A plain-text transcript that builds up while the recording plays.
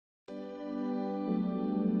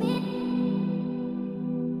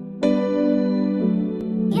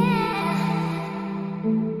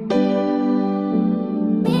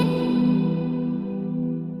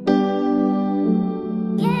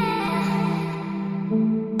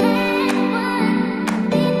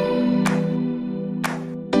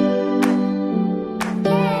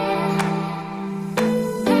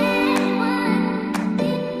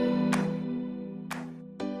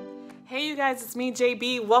guys, it's me,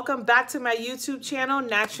 JB. Welcome back to my YouTube channel,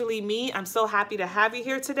 Naturally Me. I'm so happy to have you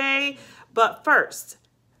here today. But first,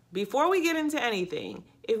 before we get into anything,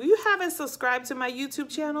 if you haven't subscribed to my YouTube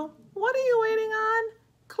channel, what are you waiting on?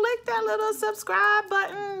 Click that little subscribe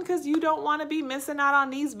button because you don't want to be missing out on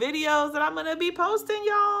these videos that I'm going to be posting,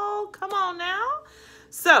 y'all. Come on now.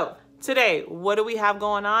 So today, what do we have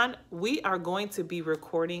going on? We are going to be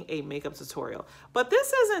recording a makeup tutorial. But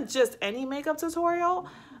this isn't just any makeup tutorial.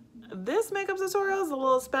 This makeup tutorial is a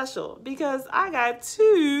little special because I got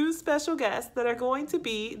two special guests that are going to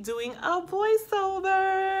be doing a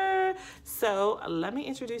voiceover. So let me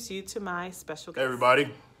introduce you to my special guests. Hey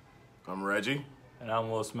everybody, I'm Reggie. And I'm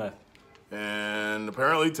Will Smith. And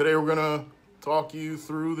apparently today we're gonna talk you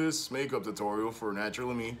through this makeup tutorial for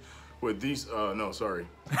Naturally Me with these,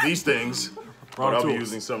 these things, but I'll be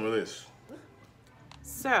using some of this.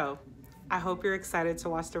 So, I hope you're excited to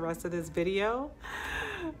watch the rest of this video.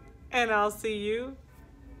 And I'll see you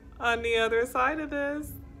on the other side of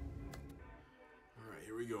this. All right,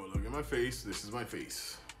 here we go. Look at my face. This is my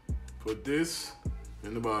face. Put this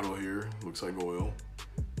in the bottle here. Looks like oil.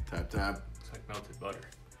 Tap, tap. Looks like melted butter.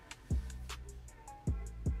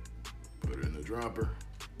 Put it in the dropper.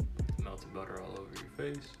 Put the melted butter all over your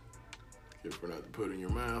face. Careful not to put it in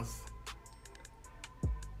your mouth.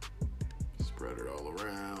 Spread it all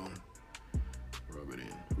around. Rub it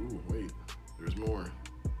in. Ooh, wait. There's more.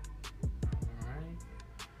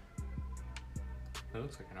 That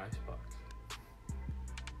looks like an icebox.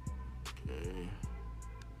 Okay.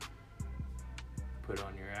 Put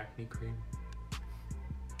on your acne cream.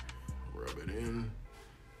 Rub it in.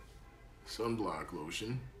 Sunblock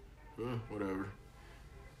lotion. Whatever.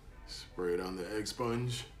 Spray it on the egg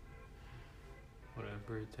sponge.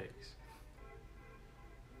 Whatever it takes.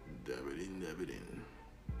 Dab it in, dab it in.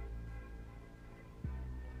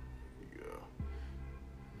 There you go.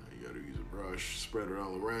 Now you gotta use a brush. Spread it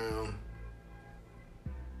all around.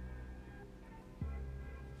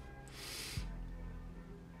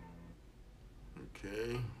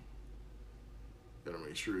 Okay. Gotta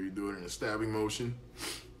make sure you do it in a stabbing motion.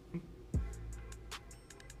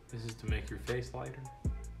 This is to make your face lighter.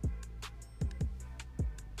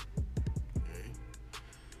 Okay.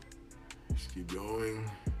 Just keep going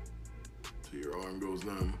till your arm goes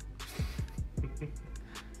numb.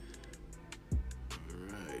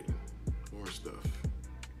 Alright. More stuff.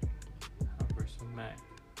 Cover some MAC.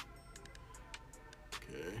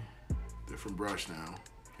 Okay. Different brush now.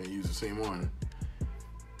 Can't use the same one.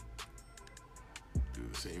 Do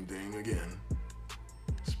the same thing again.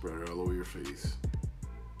 Spread it all over your face.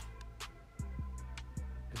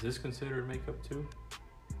 Is this considered makeup too?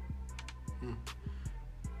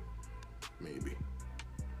 Maybe.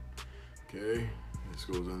 Okay, this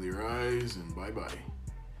goes under your eyes and bye-bye.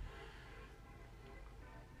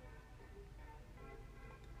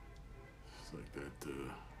 It's like that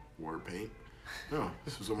war paint. No,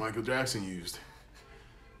 this was what Michael Jackson used.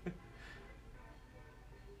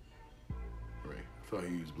 Right, I thought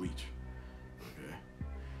he used bleach. Okay,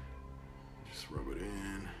 just rub it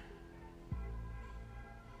in.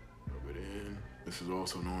 Rub it in. This is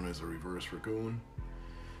also known as a reverse raccoon.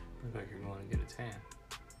 Looks like you're going to get a tan.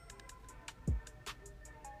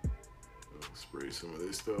 Spray some of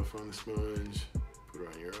this stuff on the sponge. Put it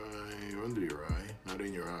on your eye, or under your eye, not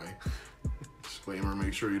in your eye. Disclaimer,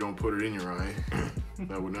 make sure you don't put it in your eye.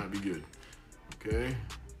 That would not be good. Okay.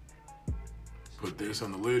 Put this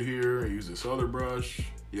on the lid here. Use this other brush.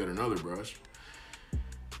 Yet another brush.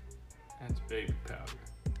 That's baby powder.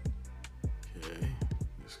 Okay.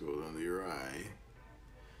 This goes under your eye.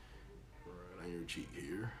 Right on your cheek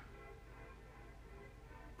here.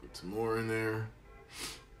 Put some more in there.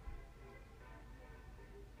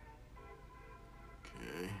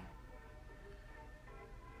 Okay. Make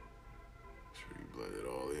sure you blend it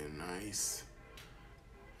all in nice.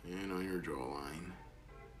 And on your jawline.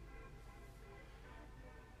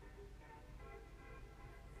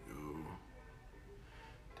 Go.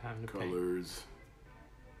 Time to Colors.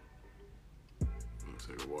 Looks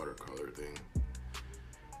like a watercolor thing.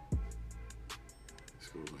 This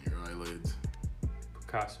goes on your eyelids.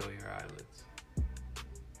 Picasso your eyelids.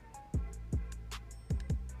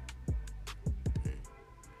 Okay.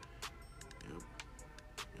 Yep.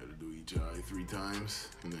 You gotta do each eye 3 times,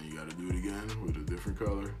 and then you gotta do it again with a different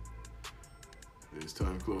color. This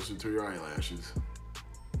time closer to your eyelashes.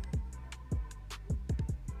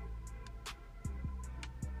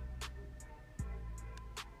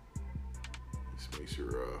 This makes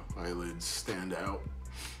your eyelids stand out,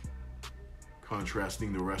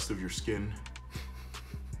 contrasting the rest of your skin.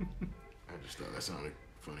 I just thought that sounded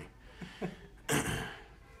funny.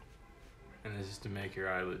 And this is to make your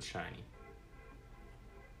eyelids shiny.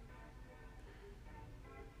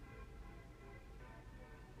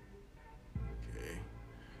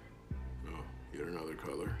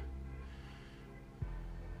 color.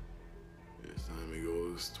 This time it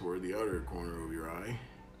goes toward the outer corner of your eye,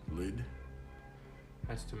 lid.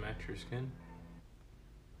 That's to match your skin.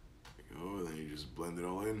 There you go, and then you just blend it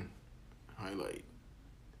all in. Highlight.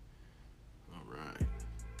 Alright.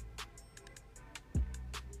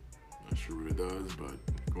 Not sure what it does, but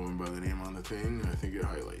going by the name on the thing, I think it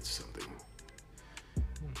highlights something.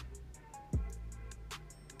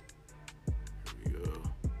 There we go.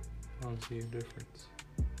 I don't see a difference.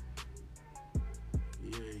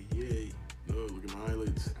 Yay, yay. Oh, look at my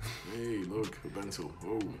eyelids. Hey, look, a pencil.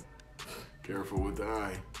 Oh, careful with the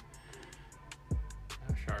eye.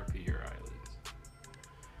 How sharp are your eyelids?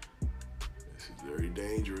 This is very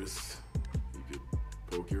dangerous. You could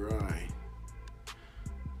poke your eye.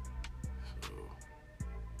 So,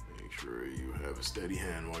 make sure you have a steady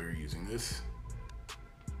hand while you're using this.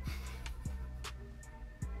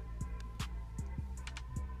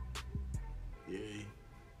 Yay.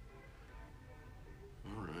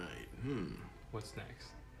 Alright, What's next?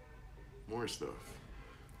 more stuff.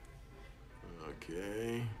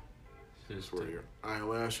 Okay. Just For your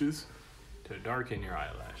eyelashes. to darken your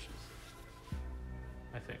eyelashes,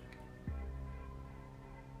 I think.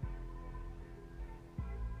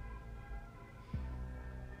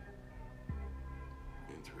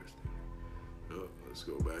 Interesting. Oh, let's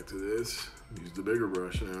go back to this. Use the bigger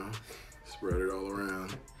brush now. Spread it all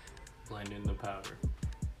around. Blend in the powder.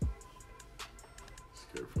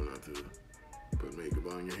 Just careful not to put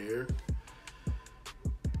makeup on your hair.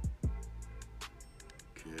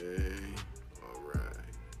 Okay. Alright.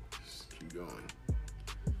 Just keep going.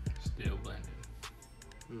 Still blending.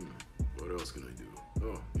 What else can I do?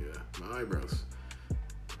 Oh, yeah. My eyebrows.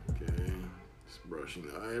 Okay. Just brushing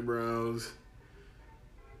the eyebrows.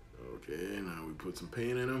 Okay, now we put some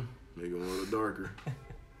paint in them. Make them a little darker.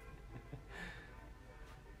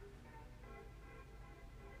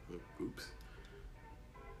 Oh, oops.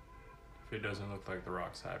 If it doesn't look like The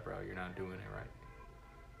Rock's eyebrow, you're not doing it right.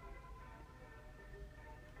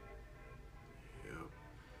 Yep.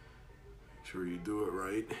 Make sure you do it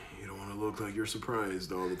right. You don't want to look like you're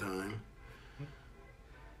surprised all the time.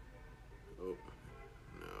 Oh,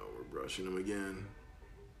 now we're brushing them again.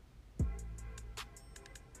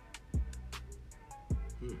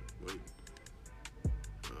 Wait.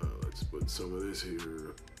 Let's put some of this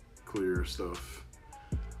here clear stuff.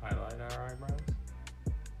 Highlight our eyebrows.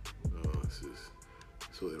 Oh, this is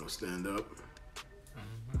so they don't stand up.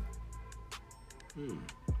 Oh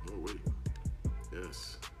wait.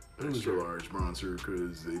 Yes. Extra large bronzer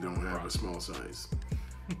because they don't have a small size.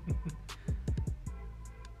 Yep.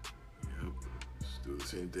 Just do the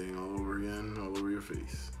same thing all over again, all over your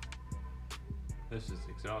face. This is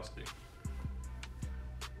exhausting.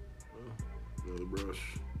 Oh, another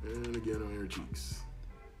brush, and again on your cheeks.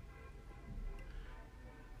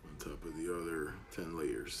 On top of the other 10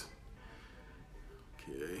 layers.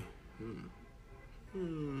 Okay.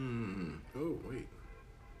 Oh, wait.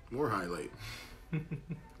 More highlight.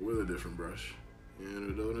 With a different brush.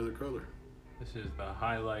 And another color. This is the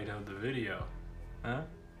highlight of the video. Huh?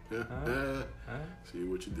 Yeah. Huh? See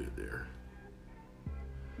what you did there.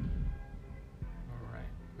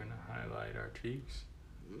 Alright, we're gonna highlight our cheeks.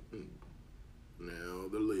 Now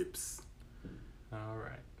the lips.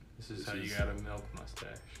 Alright, this is how you got a milk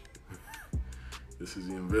mustache. This is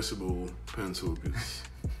the invisible pencil because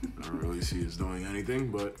I don't really see it's doing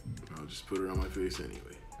anything, but I'll just put it on my face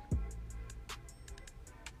anyway.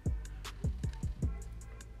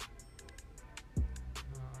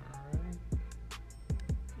 Alright.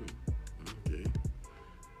 Okay.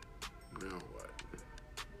 Now what?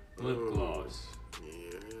 Lip gloss.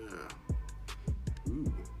 Yeah.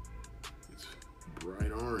 Ooh. It's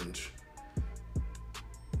bright orange.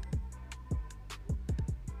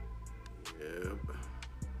 Yep.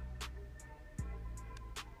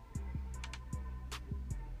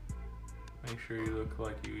 Make sure you look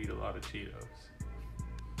like you eat a lot of Cheetos.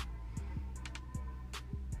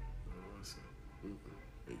 Awesome.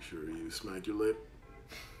 Make sure you smack your lip.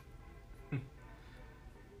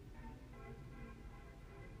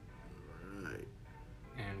 Alright.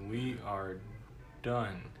 And we are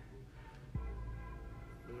done.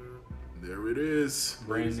 There it is.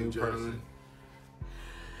 Brand new gentlemen. person.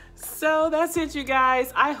 So that's it, you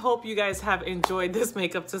guys. I hope you guys have enjoyed this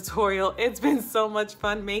makeup tutorial. It's been so much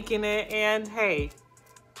fun making it. And hey,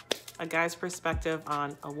 a guy's perspective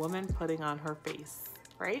on a woman putting on her face,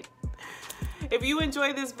 right? If you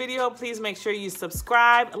enjoyed this video, please make sure you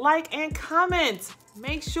subscribe, like, and comment.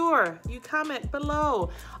 make sure you comment below.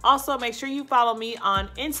 Also, make sure you follow me on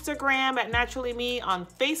Instagram at Naturally Me, on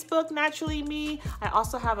Facebook, Naturally Me. I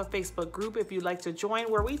also have a Facebook group if you'd like to join,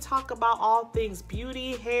 where we talk about all things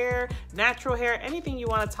beauty, hair, natural hair, anything you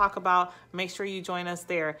want to talk about. Make sure you join us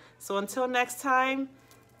there. So until next time,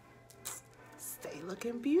 stay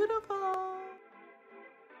looking beautiful.